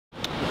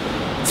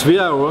Tzvi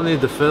Aharoni,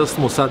 the first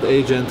Mossad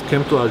agent,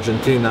 came to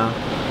Argentina,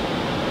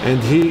 and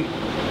he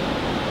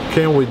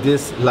came with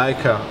this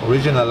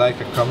original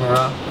Leica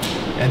camera,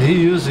 and he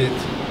used it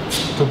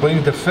to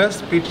bring the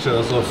first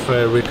pictures of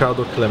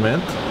Ricardo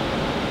Klement.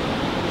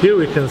 Here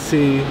we can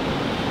see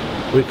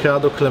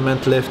Ricardo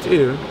Klement left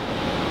ear,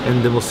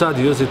 and the Mossad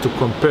used it to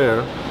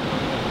compare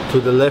to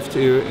the left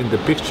ear in the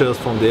pictures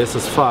from the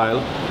SS file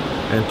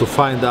and to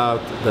find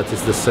out that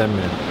it's the same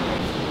man.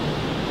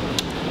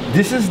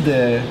 This is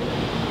the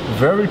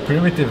very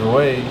primitive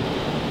way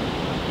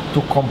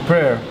to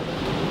compare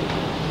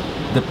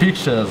the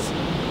pictures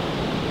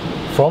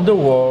from the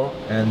war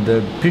and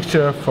the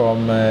picture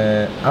from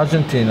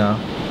Argentina,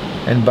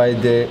 and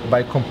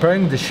by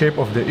comparing the shape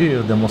of the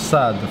ear, the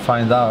Mossad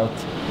find out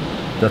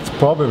that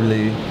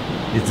probably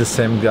it's the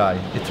same guy.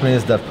 It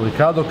means that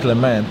Ricardo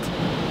Klement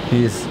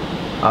is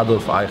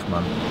Adolf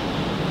Eichmann.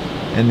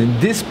 And in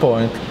this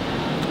point,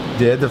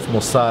 the head of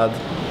Mossad,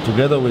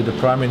 together with the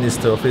Prime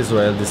Minister of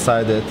Israel,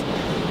 decided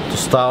to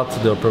start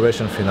the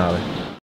Operation Finale.